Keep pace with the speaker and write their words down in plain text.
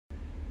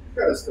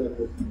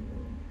Starboard.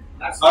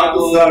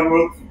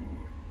 Starboard.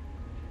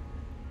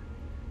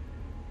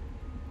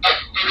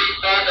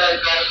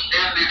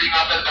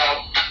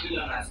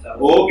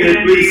 Okay,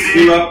 please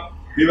give up.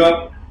 Give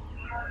up.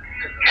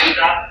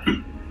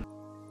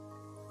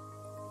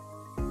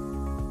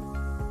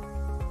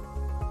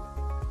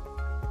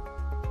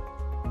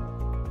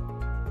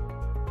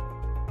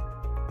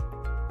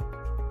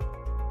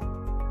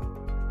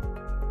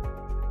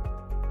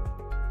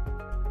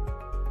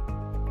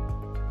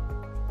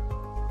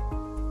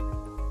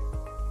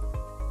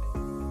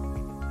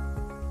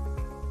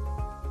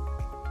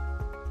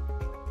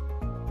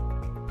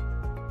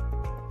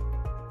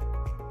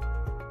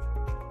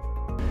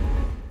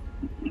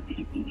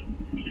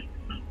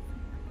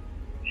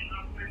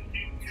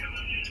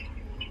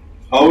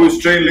 How is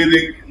train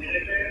leading?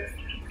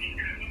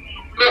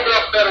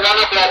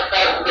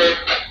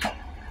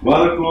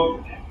 1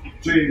 o'clock.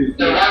 Train is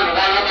leading.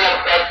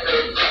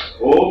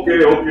 Okay,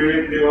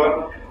 give up.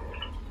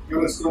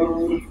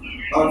 Starboard.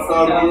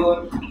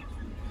 Starboard.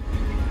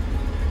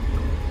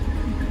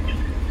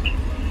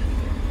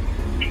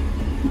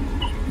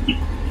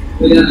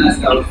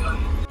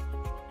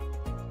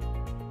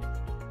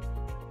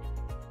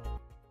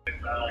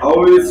 How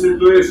is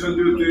situation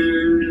duty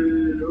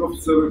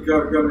officer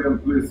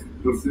Garboard, please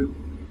proceed.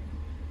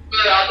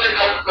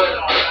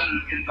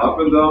 Up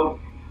and down.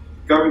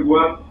 Coming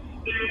one.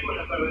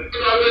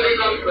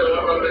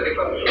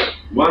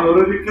 One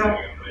already come?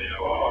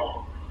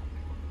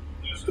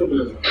 Stop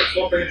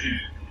engine.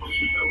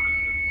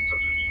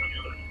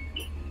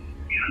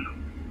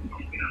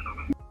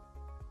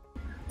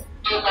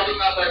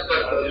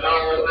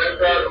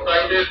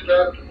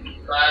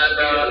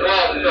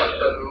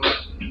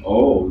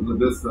 Oh,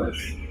 that's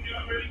nice.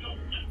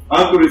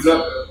 Anchor is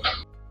up.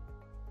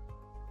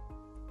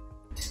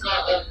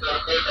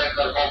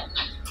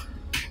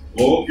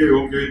 Okay,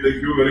 thank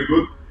you, very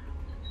good.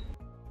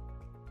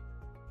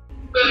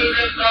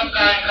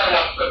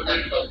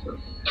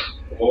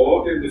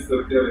 Okay, Mr.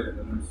 Kelly,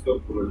 stop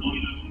for a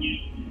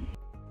minute.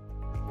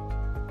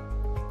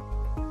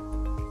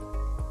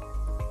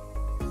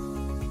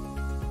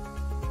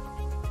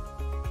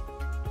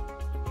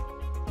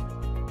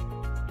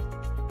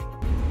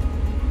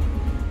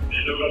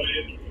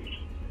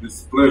 It's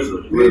a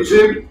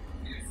pleasure.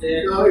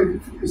 No,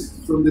 it's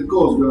from the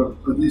coast guard,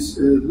 but it's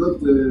not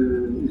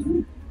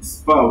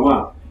Spa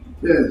one.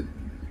 Yes.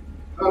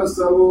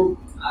 Starboard.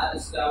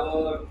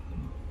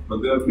 But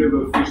they are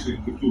never fishing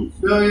the tools.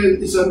 No,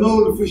 it's an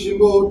old fishing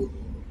boat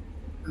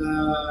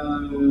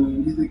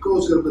with the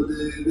coast guard, but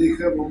they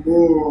have a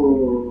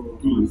more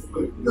Tools.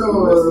 no,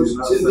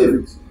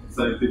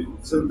 scientific.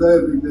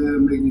 They're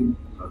making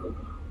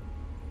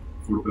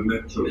For the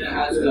natural.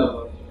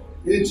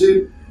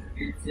 Engine.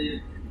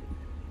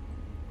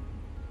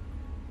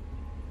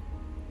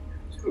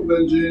 Stop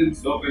engine.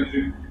 Stop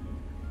engine.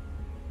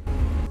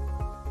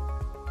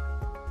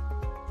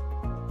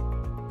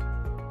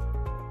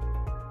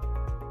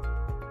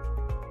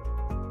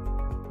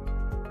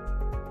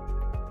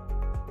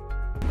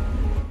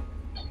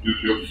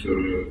 Duty officer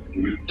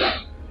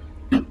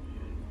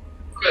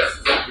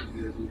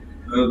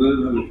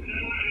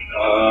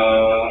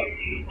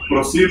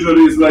procedure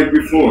is like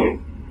before.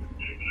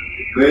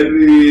 When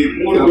we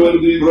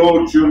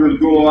approach, you will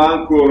go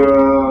anchor,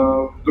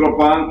 drop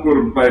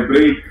anchor by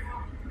break,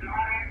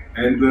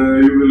 and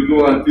you will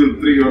go until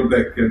 3 on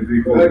deck and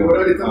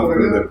recover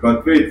after that.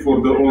 But wait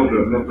for the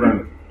order, not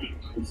run.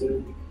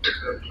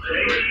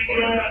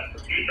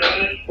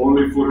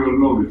 Only for your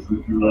knowledge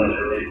that you are.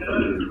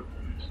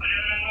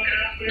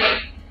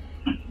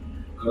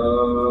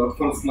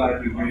 First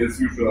line will be as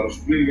usual,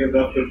 spring, and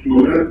after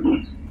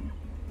 2.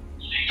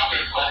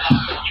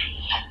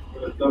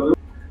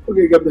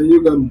 Okay, Captain,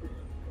 you can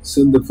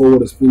send the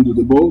forward spin to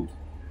the boat.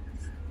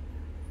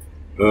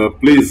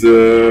 Please,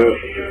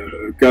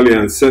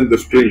 Kalian, send the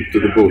spring to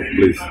the boat,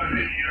 please.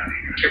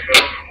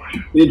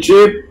 In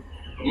ship.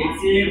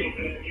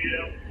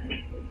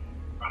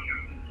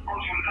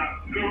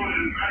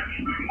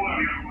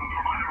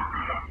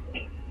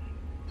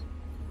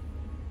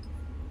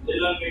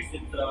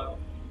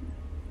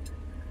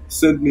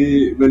 Send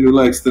me when you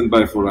like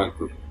standby for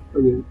anchor.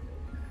 Okay.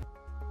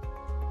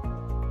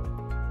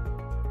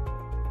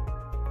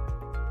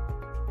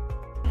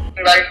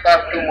 Light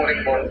path to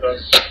mooring boat.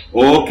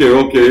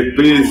 Okay.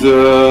 Please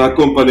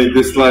accompany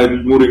this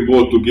line mooring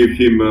boat to give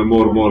him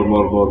more.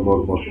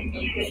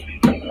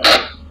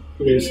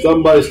 Okay,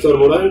 stand by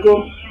starboard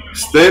anchor.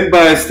 Stand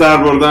by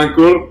starboard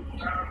anchor.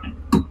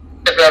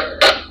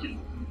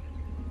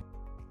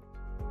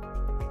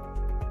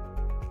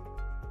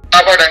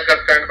 Starboard anchor,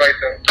 stand by,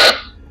 sir.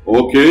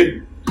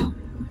 Okay.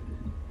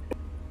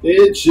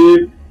 In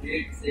ship.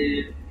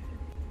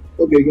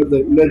 Okay,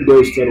 Captain, let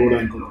go starboard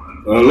anchor.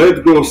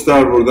 Let go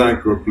starboard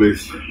anchor,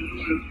 please.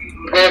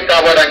 Go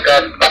starboard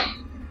anchor.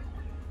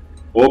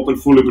 Open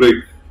fully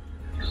brake.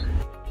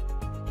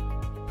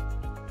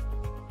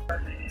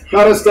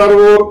 Hard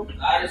starboard.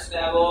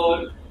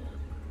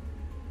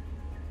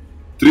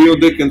 3 on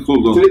deck and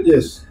hold on.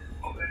 Yes.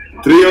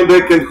 3 on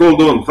deck and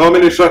hold on. How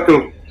many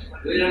shackle?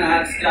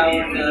 1.5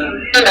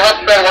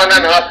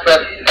 sir.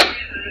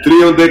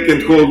 3 on deck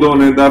and hold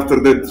on, and after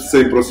that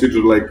same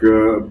procedure like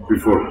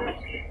before.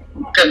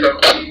 Okay, sir.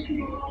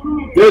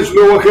 Let's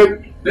go ahead.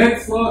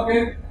 Let's go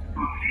ahead.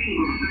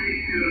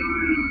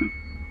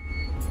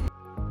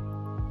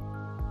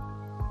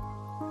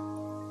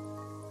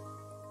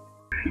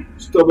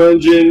 Stop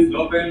engine.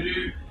 Stop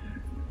engine.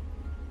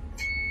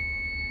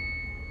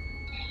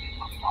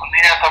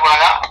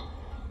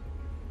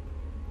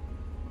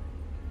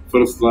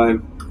 First line.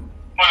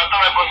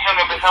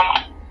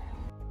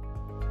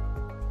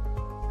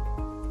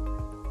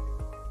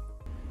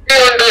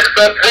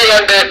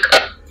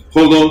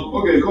 Hold on.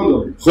 Okay, hold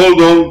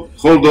on.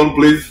 Hold on,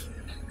 please.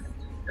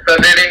 Sir,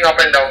 reading up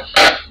and down.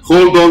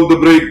 Hold on the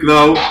brake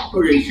now.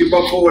 Okay, hip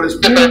up forward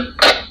spring.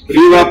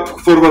 Heel up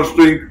forward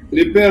spring.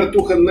 Prepare to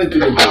headline to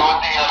the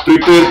boat.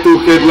 Prepare to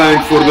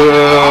headline for the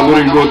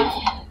mooring boat.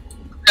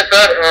 Yes,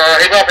 sir.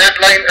 Hip up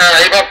headline,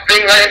 hip up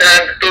spring line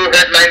and to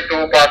headline to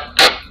pass.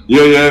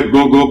 Yeah,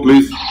 go,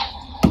 please.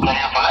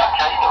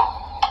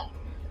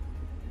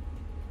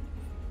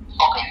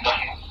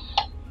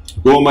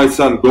 Go, my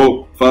son,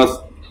 go,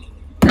 fast.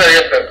 Sir,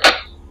 yes, sir.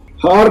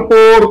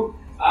 Hardport.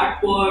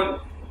 Backward.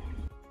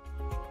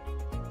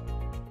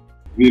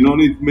 We don't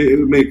need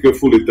to make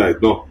fully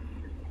tight, no.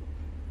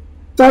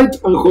 Tight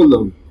and hold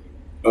on.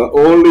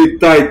 Only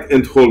tight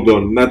and hold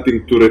on,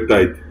 nothing too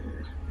retight.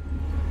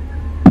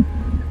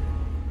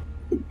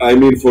 I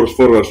mean for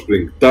forward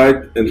spring,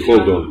 tight and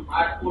hold on.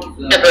 Backward,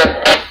 sir. Yes,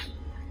 sir.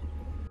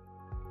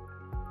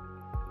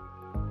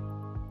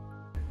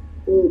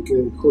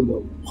 Okay, hold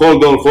on.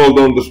 Hold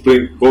on the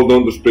spring, hold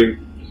on the spring.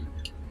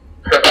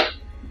 Sir.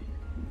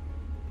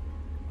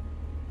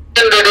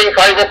 Reading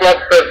 5 o'clock,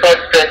 sir.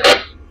 First check.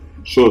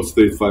 Short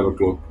stay 5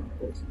 o'clock.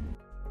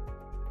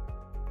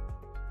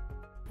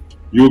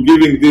 You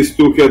giving these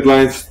 2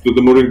 headlines to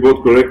the mooring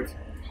boat, correct?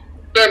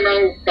 Sir, now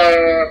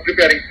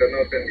preparing, sir.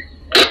 Now sending.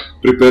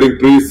 Preparing,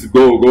 please,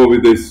 go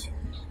with this.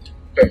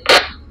 Sir.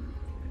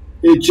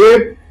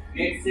 Egypt.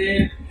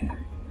 Exit.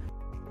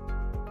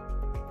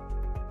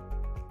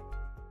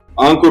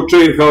 Anchor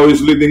chain, how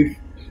is leading?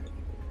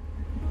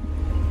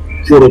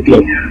 4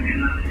 o'clock.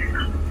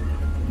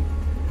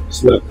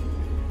 Slack.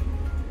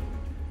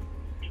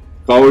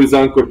 How is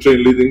anchor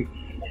chain leading?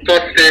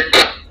 Short stay.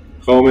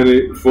 How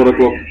many? 4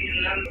 o'clock?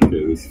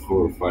 Okay, this is 4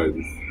 or 5.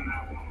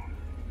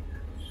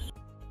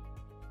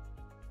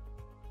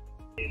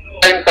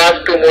 Time pass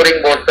to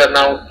mooring board, sir.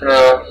 Now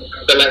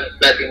the line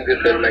slacking this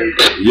headline.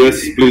 Yes,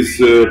 please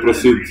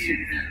proceed.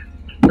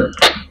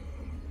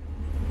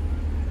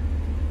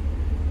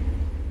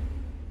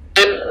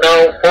 Now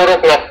 4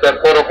 o'clock, sir.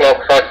 4 o'clock,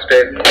 short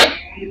stay.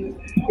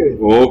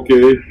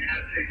 Okay.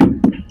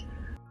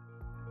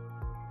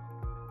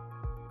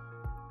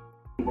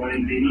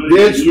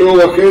 Dead slow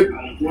ahead.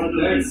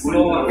 Let's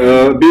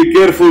go. Be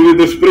careful with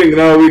the spring.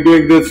 Now we're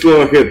going that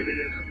slow ahead.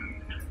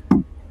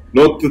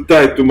 Not too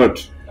tight too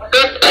much.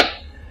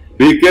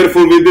 Be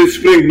careful with this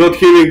spring. Not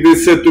healing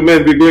this set to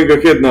man. We're going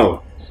ahead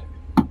now.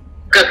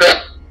 Okay,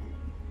 sir.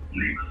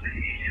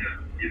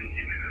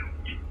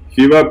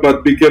 Heave up,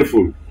 but be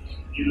careful.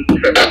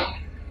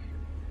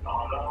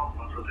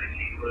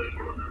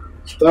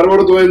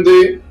 Starboard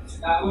 20.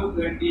 Starboard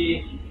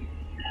 20.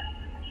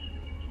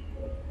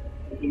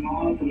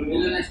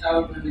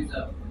 Starboard 20,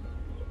 sir.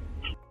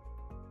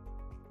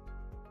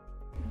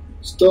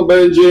 Stop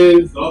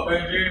engine. Stop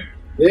engine.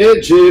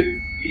 Egypt.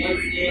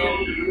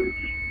 Exit.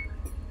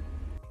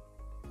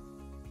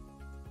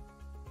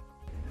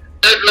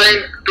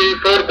 Headline to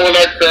 4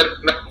 bollards, sir.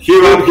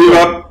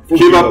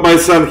 Heave up, my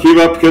son. Heave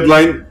up,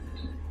 headline.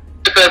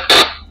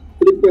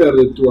 Prepare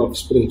the 2 aft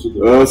spring to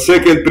the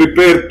Second,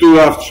 prepare 2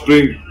 aft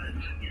spring.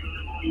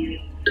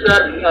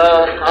 Sir,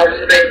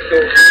 outspring to.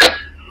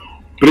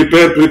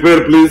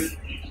 Prepare, please.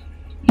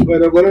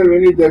 Bueno, con él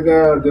venite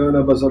acá, te van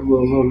a pasar por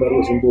unos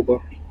largos en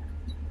popa.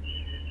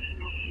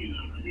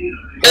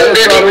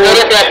 Heading 4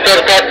 o'clock, sir.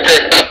 Short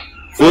stay.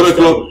 4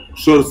 o'clock,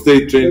 short stay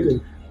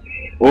chain.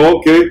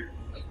 Okay.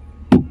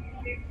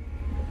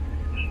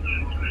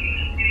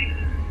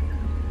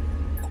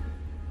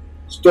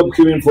 Stop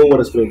heaving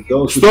forward spring.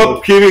 Don't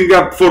Stop heaving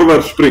up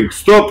forward spring.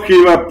 Stop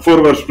heave up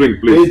forward spring,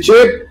 please.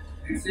 Egypt.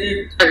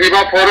 Exit. Give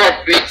up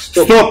forward, please.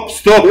 Stop.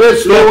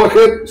 Yes, slow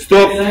ahead.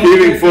 Stop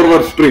heaving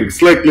forward spring.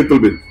 Slack little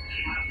bit.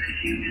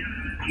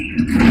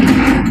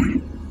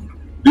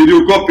 Did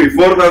you copy?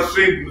 Forward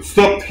spring.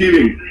 Stop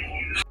heaving.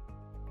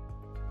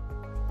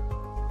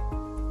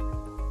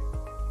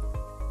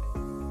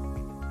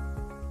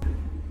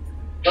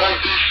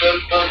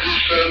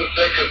 Position,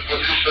 second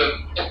position.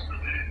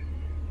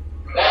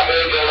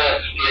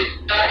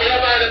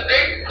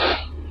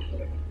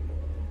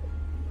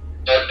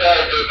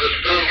 Attack the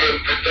spring and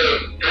prepare.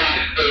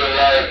 Please stay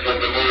alive from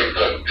the mooring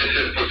boat. This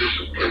is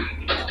position, please.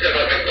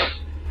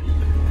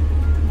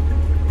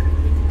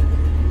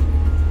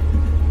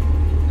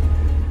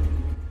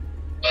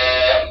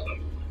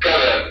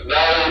 Correct.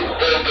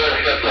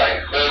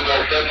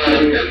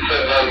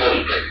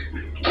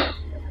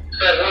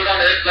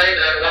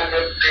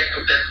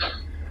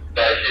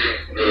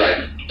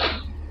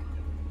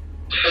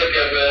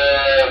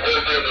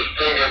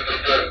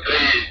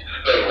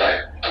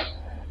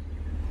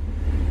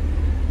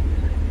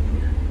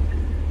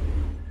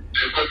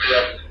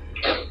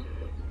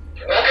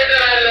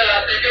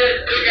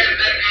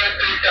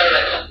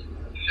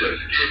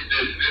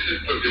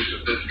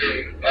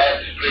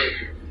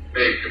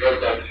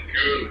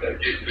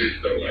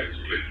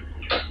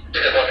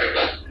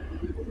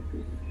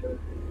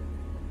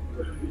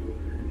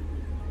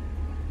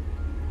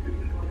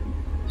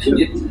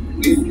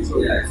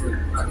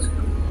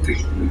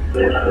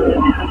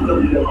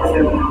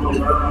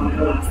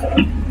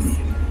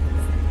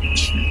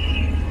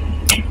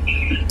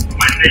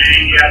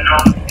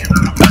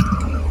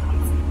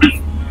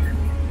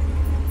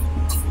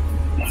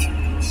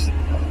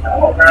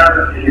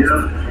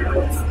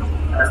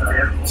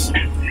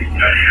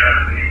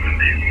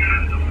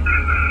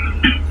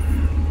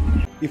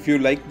 If you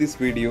like this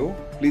video,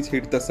 please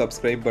hit the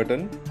subscribe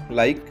button,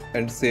 like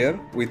and share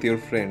with your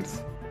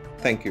friends.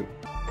 Thank you.